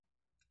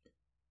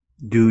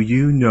Do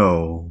you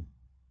know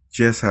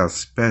just how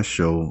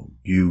special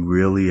you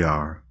really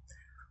are?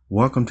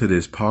 Welcome to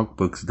this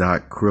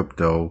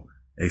Crypto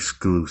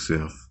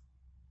exclusive.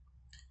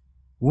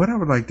 What I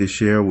would like to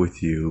share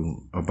with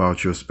you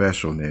about your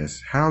specialness,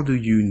 how do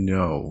you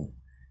know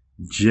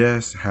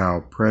just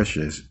how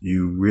precious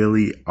you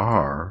really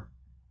are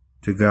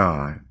to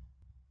God?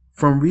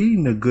 From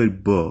reading a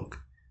good book,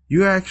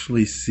 you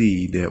actually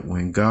see that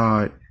when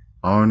God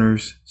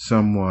honors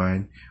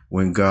someone,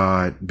 when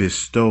God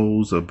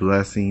bestows a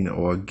blessing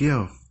or a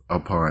gift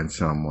upon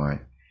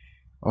someone,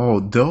 oh,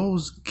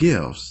 those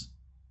gifts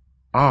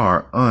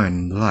are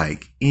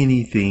unlike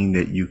anything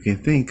that you can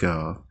think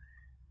of.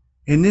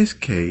 In this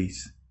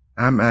case,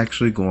 I'm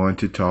actually going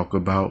to talk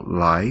about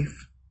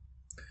life.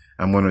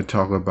 I'm going to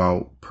talk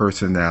about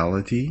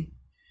personality,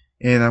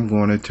 and I'm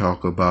going to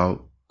talk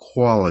about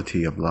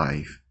quality of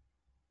life.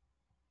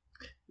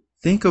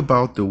 Think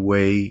about the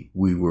way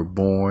we were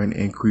born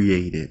and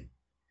created.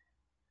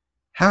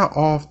 How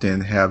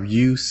often have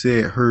you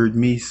heard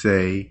me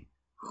say,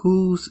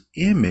 whose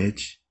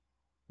image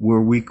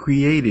were we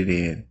created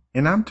in?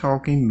 And I'm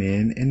talking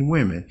men and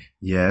women.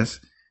 Yes,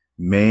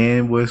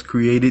 man was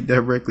created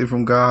directly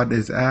from God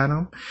as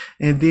Adam.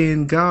 And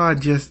then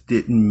God just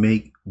didn't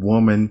make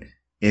woman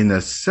in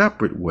a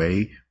separate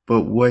way.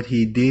 But what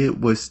he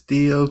did was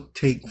still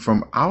take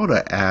from out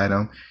of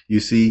Adam, you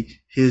see,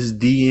 his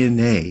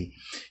DNA,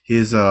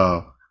 his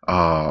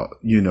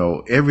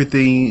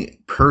everything,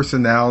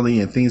 personality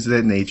and things of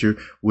that nature,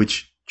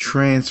 which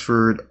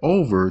transferred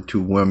over to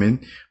woman.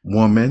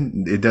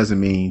 It doesn't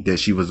mean that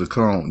she was a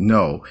clone.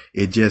 No,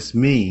 it just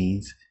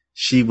means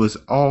she was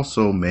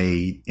also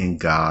made in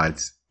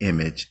God's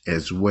image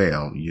as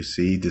well. You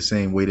see, the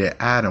same way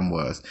that Adam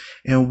was.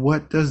 And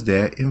what does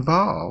that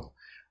involve?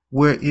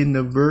 Where in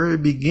the very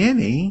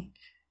beginning,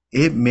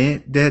 it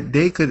meant that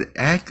they could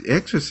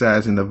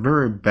exercise in a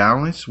very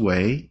balanced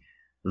way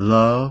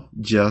love,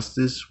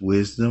 justice,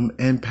 wisdom,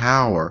 and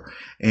power.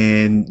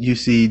 And you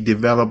see,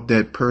 develop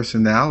that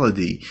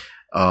personality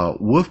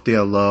with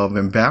their love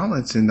and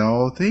balance in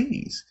all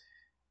things.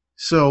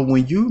 So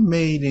when you're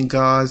made in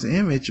God's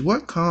image,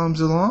 what comes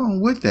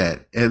along with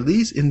that? At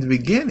least in the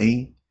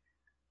beginning,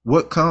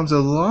 what comes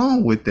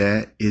along with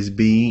that is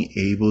being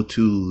able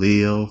to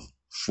live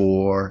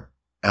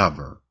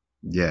forever.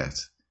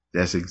 Yes,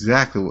 that's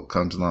exactly what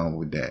comes along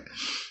with that.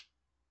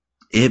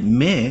 It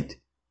meant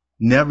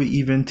never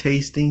even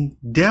tasting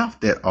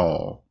death at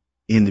all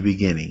in the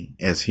beginning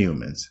as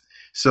humans.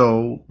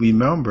 So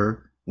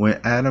remember, when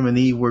Adam and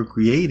Eve were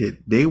created,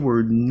 they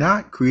were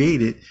not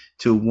created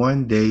to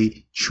one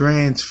day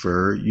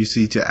transfer, you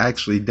see, to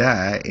actually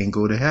die and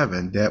go to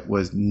heaven. That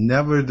was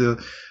never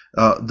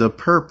the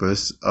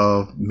purpose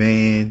of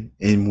man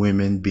and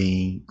women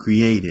being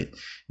created.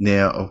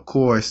 Now, of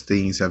course,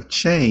 things have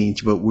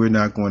changed, but we're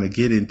not going to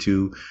get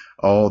into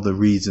all the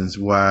reasons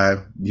why,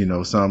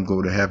 some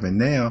go to heaven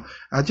now.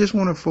 I just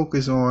want to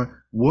focus on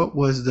what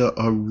was the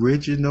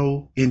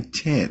original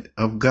intent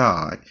of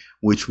God,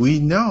 which we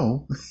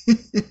know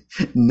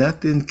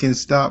nothing can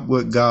stop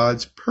what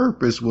God's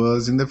purpose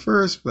was in the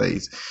first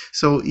place.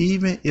 So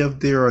even if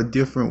there are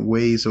different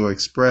ways or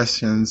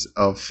expressions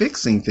of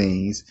fixing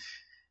things,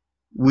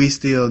 we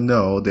still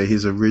know that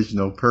his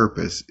original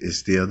purpose is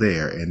still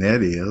there, and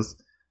that is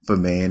for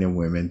man and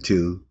women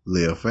to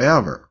live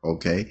forever.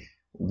 Okay.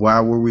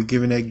 Why were we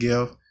given that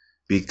gift?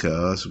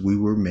 Because we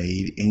were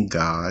made in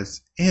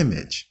God's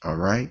image. All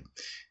right.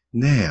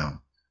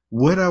 Now,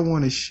 what I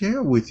want to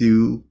share with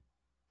you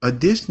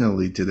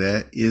additionally to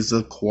that is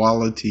a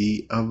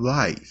quality of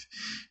life.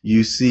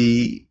 You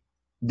see,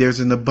 there's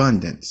an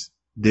abundance.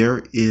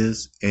 There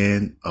is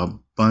an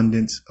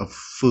abundance of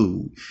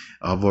food,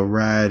 a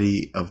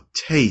variety of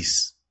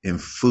tastes in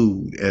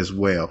food as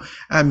well.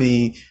 I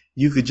mean,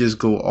 you could just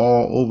go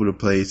all over the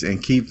place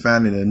and keep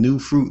finding a new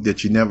fruit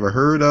that you never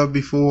heard of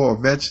before, or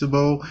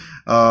vegetable,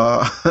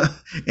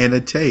 and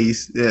a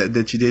taste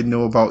that you didn't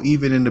know about,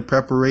 even in the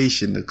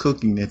preparation, the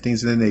cooking, and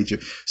things of that nature.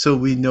 So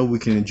we know we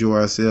can enjoy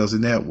ourselves in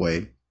that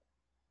way.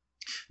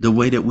 The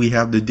way that we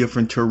have the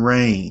different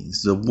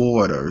terrains, the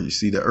water, you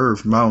see, the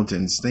earth,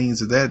 mountains,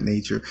 things of that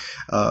nature,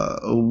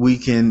 we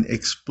can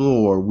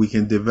explore, we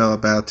can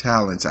develop our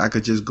talents. I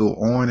could just go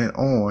on and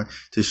on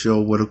to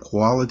show what a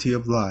quality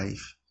of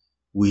life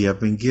we have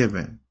been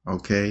given,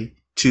 okay,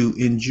 to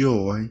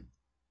enjoy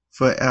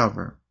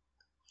forever.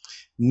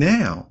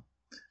 Now,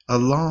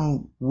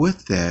 along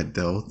with that,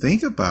 though,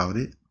 think about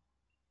it.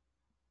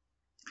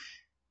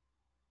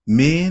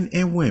 Men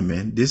and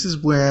women, this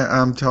is where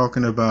I'm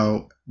talking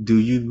about, do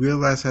you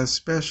realize how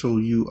special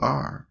you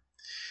are?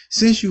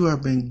 Since you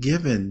have been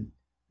given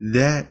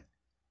that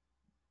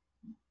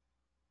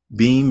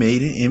being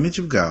made in the image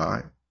of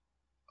God,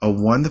 a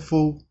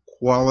wonderful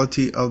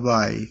quality of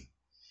life,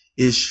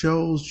 it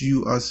shows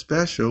you are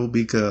special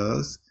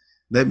because,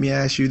 let me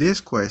ask you this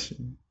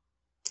question.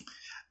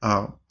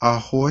 Are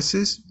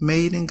horses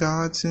made in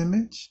God's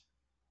image?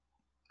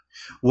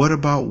 What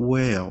about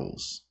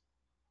whales?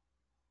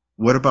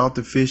 What about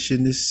the fish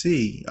in the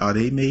sea? Are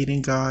they made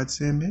in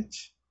God's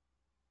image?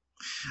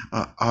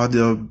 Are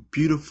the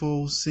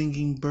beautiful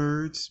singing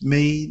birds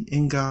made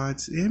in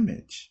God's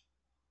image?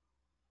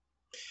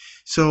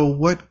 So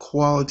what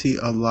quality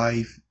of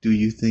life do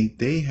you think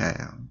they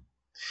have?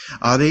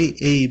 Are they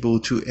able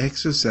to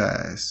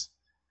exercise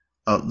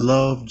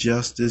love,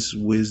 justice,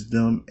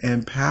 wisdom,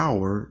 and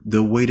power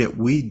the way that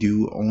we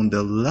do on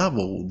the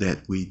level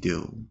that we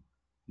do?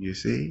 You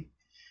see?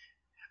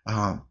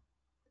 Um,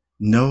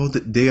 no,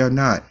 that they are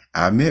not.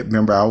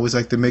 Remember, I always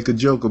like to make a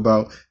joke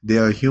about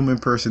their human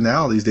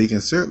personalities. They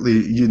can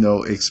certainly,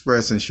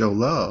 express and show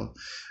love.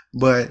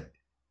 But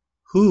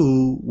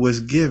who was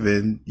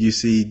given, you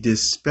see,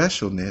 this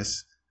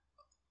specialness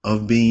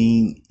of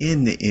being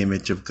in the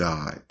image of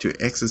God, to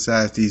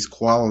exercise these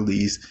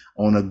qualities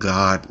on a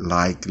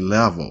God-like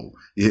level?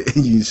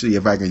 You see,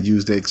 if I can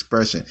use the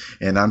expression,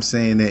 and I'm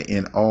saying that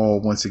in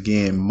all, once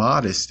again,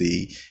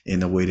 modesty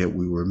in the way that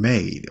we were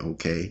made.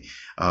 Okay.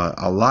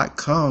 A lot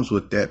comes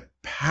with that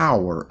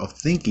power of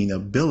thinking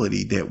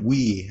ability that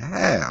we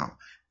have.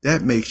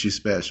 That makes you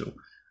special,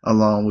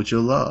 along with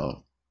your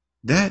love.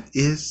 That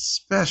is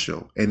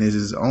special, and it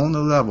is on a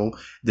level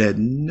that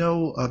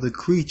no other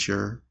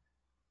creature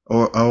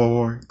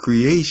or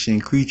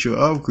creature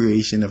of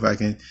creation, if I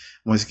can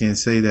once again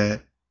say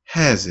that,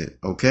 has it.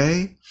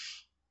 Okay.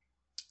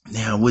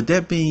 Now, with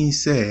that being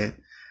said,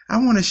 I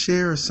want to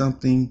share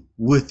something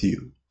with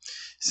you,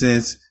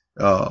 since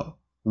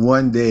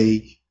one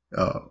day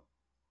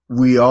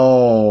we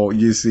all,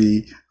 you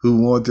see,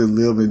 who want to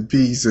live in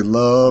peace and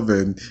love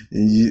and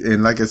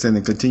like I said,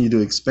 and continue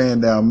to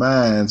expand our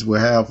minds, will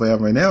have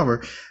forever and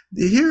ever.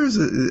 Here's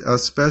a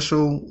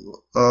special,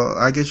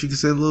 I guess you could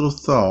say, a little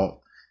thought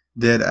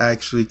that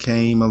actually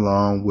came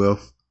along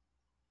with,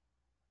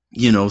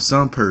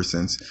 some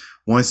persons,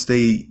 once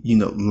they,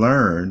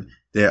 learn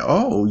that,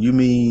 oh, you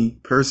mean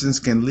persons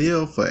can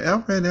live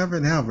forever and ever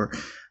and ever.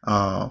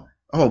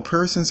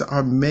 Persons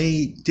are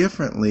made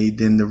differently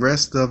than the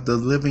rest of the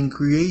living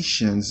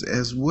creations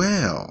as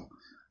well.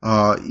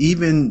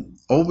 Even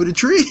over the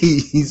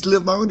trees,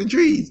 live over the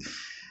trees.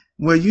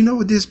 Well, you know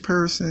what this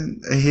person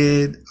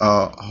had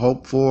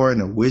hoped for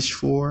and a wish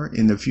for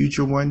in the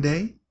future one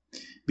day?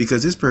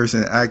 Because this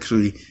person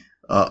actually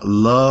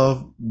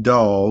loved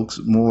dogs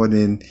more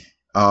than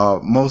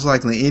most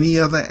likely any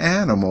other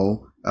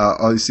animal.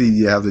 You see,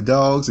 you have the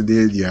dogs, and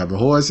then you have the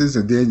horses,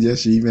 and then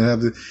yes, you even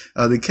have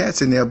the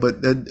cats in there. But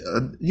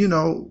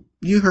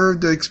you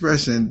heard the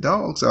expression,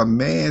 dogs are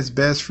man's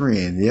best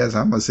friend. Yes,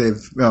 I'm gonna say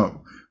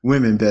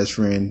women best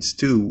friends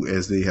too,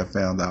 as they have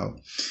found out.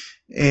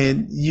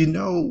 And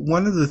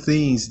one of the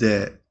things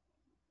that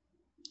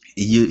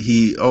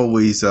he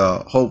always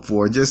hoped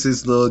for, just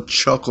his little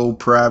chuckle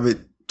private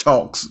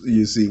talks,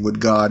 you see, with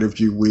God, if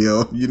you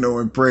will,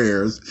 in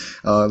prayers,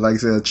 like I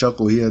said, a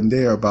chuckle here and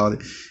there about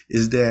it,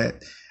 is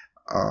that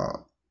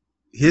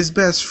his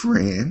best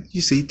friend,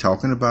 you see,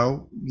 talking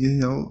about,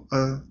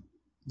 a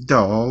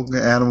dog,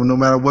 an animal, no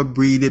matter what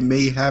breed it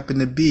may happen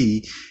to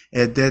be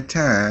at that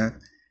time,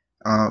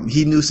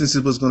 he knew, since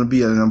it was going to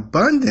be an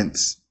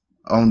abundance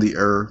on the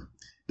earth,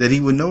 that he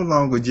would no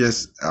longer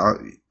just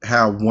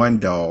have one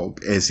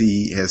dog, as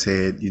he has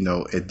had,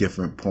 at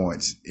different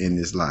points in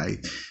his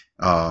life.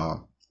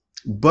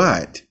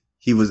 But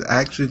he was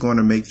actually going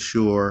to make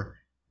sure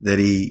that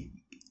he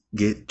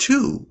get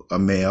two, a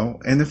male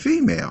and a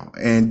female.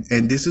 And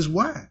this is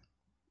why.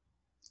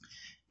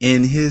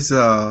 In his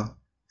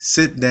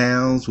sit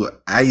downs with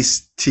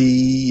iced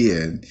tea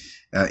and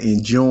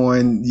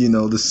enjoying,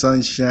 the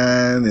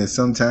sunshine, and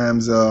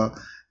sometimes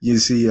you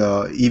see,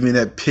 even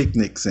at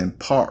picnics and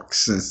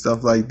parks and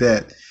stuff like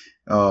that,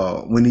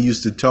 when he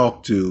used to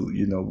talk to,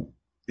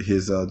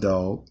 his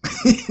dog,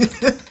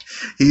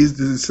 he used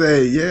to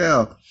say,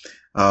 yeah,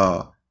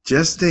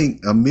 just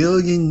think, a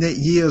million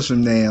years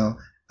from now,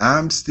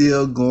 I'm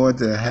still going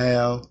to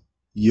have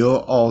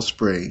your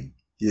offspring,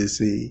 you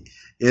see.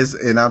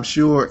 And I'm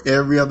sure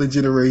every other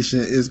generation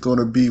is going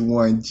to be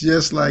one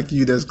just like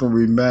you, that's going to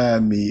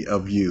remind me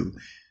of you.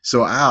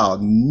 So I'll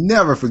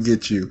never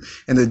forget you.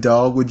 And the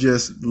dog would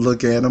just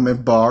look at him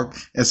and bark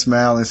and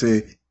smile and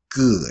say,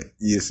 good,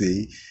 you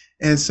see.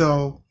 And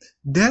so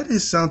that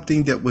is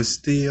something that was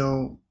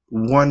still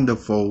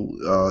wonderful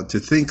to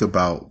think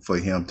about for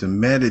him, to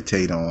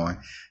meditate on,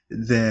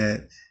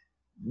 that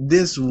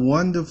this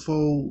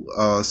wonderful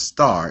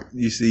start,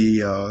 you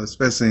see,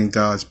 especially in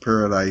God's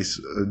paradise,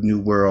 new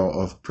world,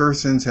 of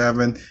persons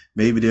having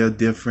maybe their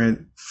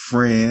different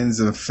friends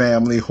and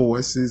family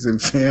horses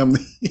and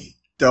family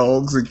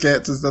dogs and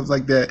cats and stuff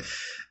like that,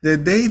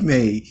 that they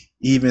may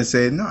even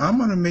say, no, I'm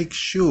going to make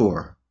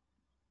sure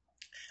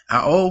I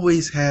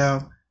always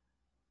have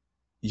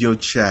your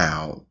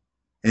child,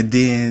 and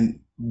then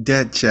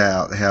that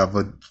child have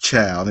a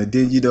child, and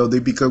then they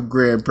become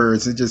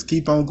grandparents, and just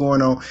keep on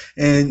going on.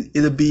 And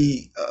it'll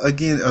be,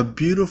 again, a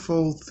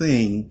beautiful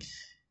thing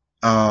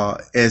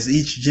as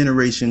each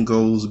generation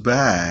goes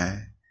by,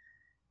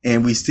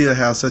 and we still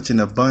have such an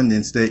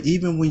abundance that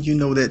even when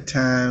that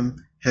time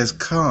has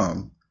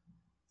come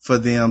for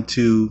them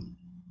to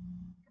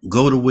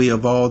go the way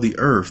of all the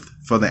earth,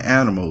 for the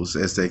animals,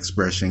 as the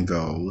expression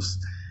goes,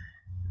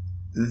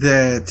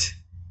 that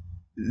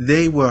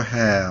they will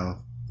have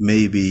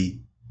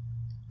maybe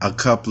a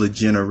couple of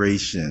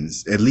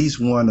generations, at least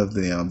one of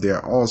them,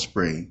 their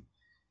offspring,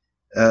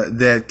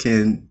 that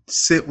can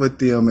sit with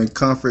them and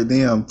comfort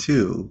them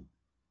too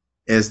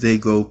as they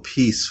go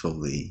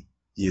peacefully,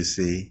 you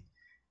see.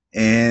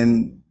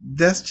 And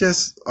that's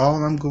just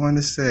all I'm going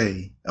to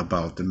say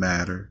about the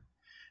matter.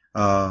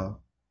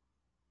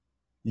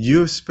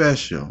 You're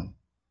special.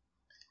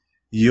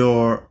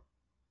 Your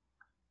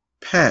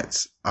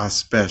pets are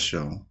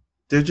special.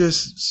 They're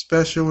just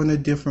special in a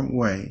different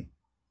way.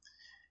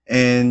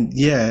 And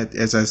yet,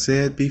 as I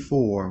said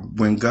before,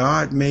 when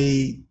God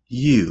made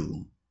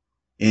you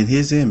in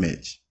his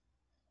image,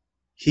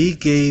 he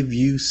gave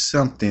you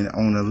something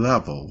on a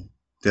level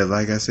that,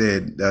 like I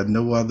said,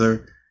 no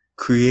other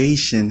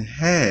creation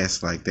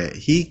has like that.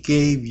 He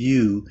gave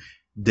you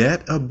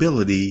that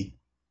ability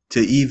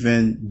to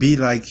even be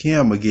like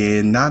him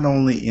again, not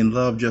only in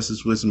love,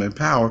 justice, wisdom, and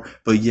power,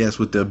 but yes,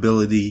 with the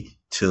ability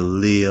to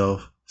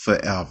live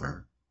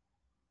forever.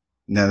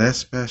 Now that's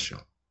special.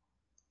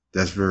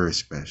 That's very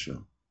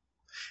special.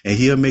 And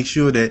he'll make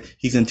sure that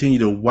he continue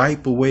to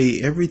wipe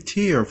away every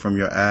tear from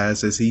your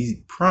eyes as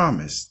he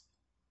promised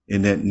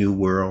in that new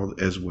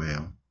world as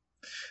well.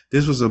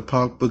 This was a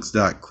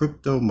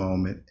PoeBooks.crypto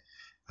moment.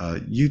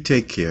 You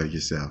take care of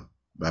yourself.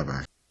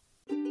 Bye-bye.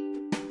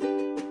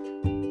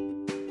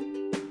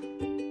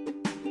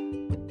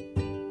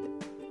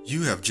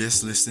 You have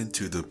just listened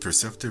to the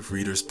Perceptive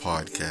Readers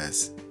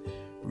Podcast.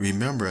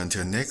 Remember,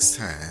 until next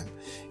time,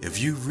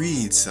 if you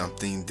read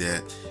something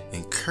that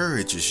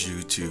encourages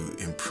you to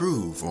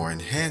improve or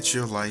enhance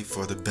your life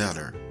for the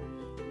better,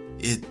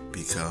 it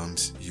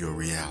becomes your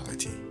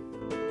reality.